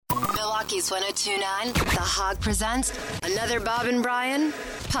Milwaukee's 102.9, The Hog presents another Bob and Brian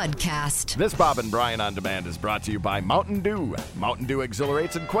podcast. This Bob and Brian On Demand is brought to you by Mountain Dew. Mountain Dew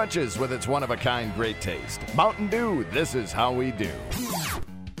exhilarates and quenches with its one-of-a-kind great taste. Mountain Dew, this is how we do.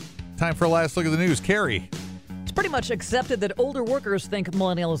 Time for a last look at the news. Carrie. It's pretty much accepted that older workers think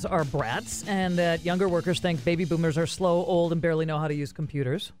millennials are brats and that younger workers think baby boomers are slow, old, and barely know how to use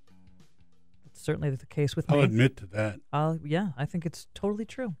computers. It's certainly the case with me. I'll admit to that. Yeah, I think it's totally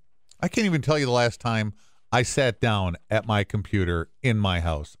true. I can't even tell you the last time I sat down at my computer in my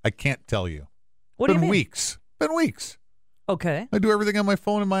house. I can't tell you. What do you mean? Been weeks. Okay. I do everything on my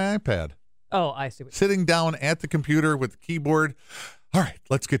phone and my iPad. Oh, I see. Sitting down at the computer with the keyboard. All right,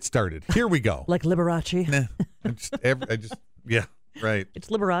 let's get started. Here we go. Like Liberace. Nah, yeah, right. It's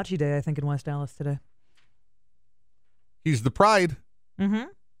Liberace Day, I think, in West Dallas today. He's the Pride. Mm-hmm.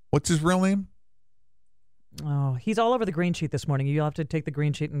 What's his real name? Oh, he's all over the green sheet this morning. You'll have to take the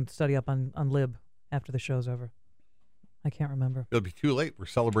green sheet and study up on Lib after the show's over. I can't remember. It'll be too late. We're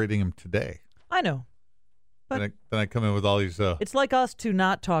celebrating him today. I know. But then I come in with all these... it's like us to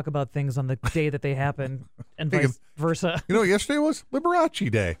not talk about things on the day that they happen and vice versa. You know, yesterday was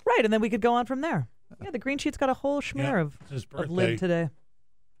Liberace Day. Right, and then we could go on from there. Yeah, the green sheet's got a whole schmear of Lib today.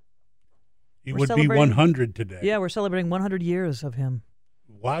 He would be 100 today. Yeah, we're celebrating 100 years of him.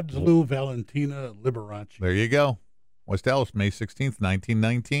 Wadsloo Valentina Liberace. There you go. West Dallas, May 16th,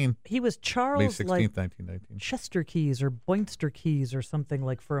 1919. He was Charles, May 16th, 1919. Chester Keys or Boinster Keys or something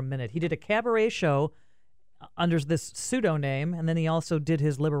like for a minute. He did a cabaret show under this pseudonym, and then he also did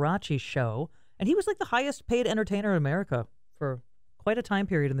his Liberace show. And he was like the highest paid entertainer in America for quite a time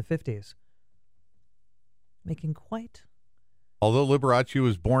period in the 50s. Making quite... Although Liberace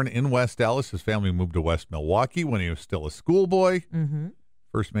was born in West Dallas, his family moved to West Milwaukee when he was still a schoolboy. Mm-hmm.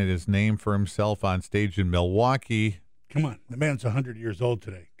 First made his name for himself on stage in Milwaukee. Come on. The man's 100 years old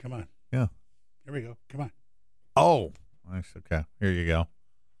today. Come on. Yeah. Here we go. Come on. Oh. Nice. Okay. Here you go.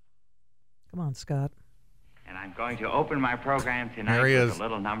 Come on, Scott. And I'm going to open my program tonight with a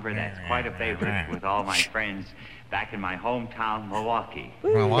little number that's quite a favorite with all my friends back in my hometown, Milwaukee.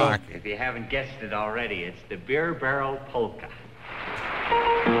 Milwaukee. If you haven't guessed it already, it's the Beer Barrel Polka.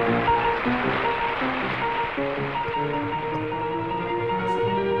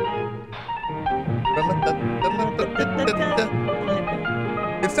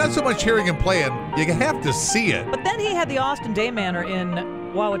 It's not so much hearing him playing. You have to see it. But then he had the Austin Day Manor in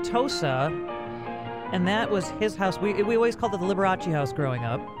Wauwatosa, and that was his house. We always called it the Liberace house growing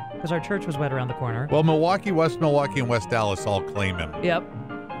up because our church was right around the corner. Well, Milwaukee, West Milwaukee, and West Dallas all claim him. Yep.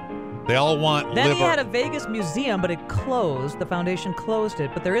 They all want Then he had a Vegas museum, but it closed. The foundation closed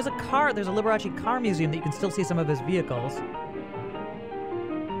it. But there's a Liberace car museum that you can still see some of his vehicles.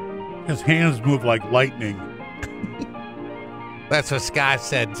 His hands move like lightning. That's what Scott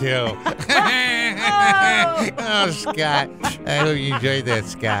said, too. Oh, Scott. I hope you enjoyed that,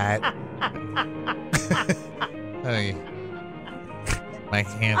 Scott. My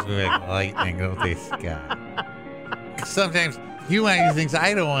hands move like lightning, don't they, Scott? Sometimes you want to do things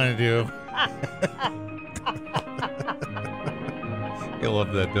I don't want to do. You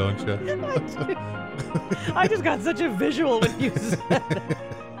love that, don't you? I just got such a visual when you said it.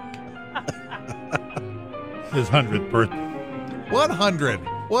 His 100th birthday.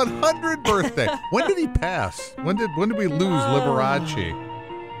 100th birthday. When did he pass? When did we lose Liberace?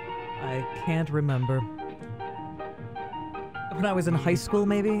 I can't remember. When I was in high school,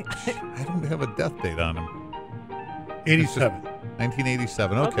 maybe? I don't have a death date on him. 87.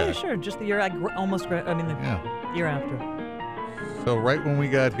 1987. Okay, sure. Just the year the year after. So right when we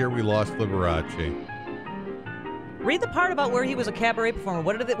got here, we lost Liberace. Read the part about where he was a cabaret performer.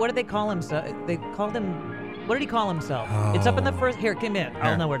 What did they call him? They called him. What did he call himself? Oh. It's up in the first. Here, come in.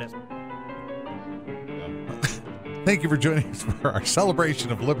 I'll know where it is. Thank you for joining us for our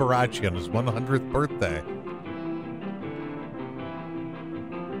celebration of Liberace on his 100th birthday.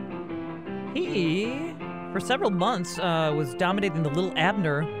 He, for several months, was dominating the Little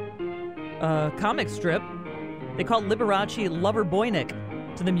Abner comic strip. They called Liberace Lover Boynick,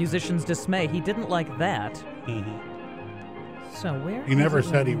 to the musician's dismay. He didn't like that. Mm-hmm. So where? He never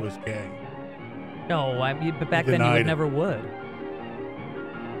said he was gay. No, but back then he never would.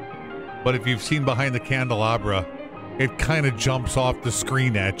 But if you've seen Behind the Candelabra, it kind of jumps off the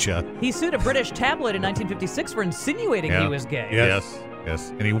screen at you. He sued a British tabloid in 1956 for insinuating he was gay. Yes.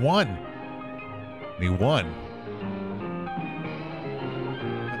 And he won.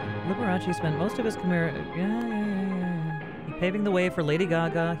 Liberace spent most of his career... Yeah. He paving the way for Lady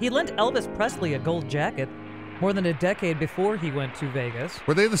Gaga. He lent Elvis Presley a gold jacket. more than a decade before he went to Vegas.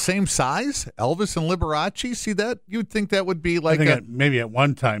 Were they the same size? Elvis and Liberace? See that? You'd think that would be like maybe at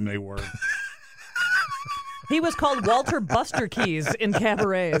one time they were. He was called Walter Buster Keys in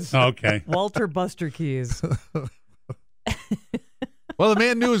cabarets. Okay. Walter Buster Keys. Well, the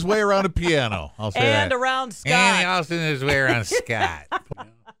man knew his way around a piano. I'll say that. And around Scott. And he also knew his way around Scott.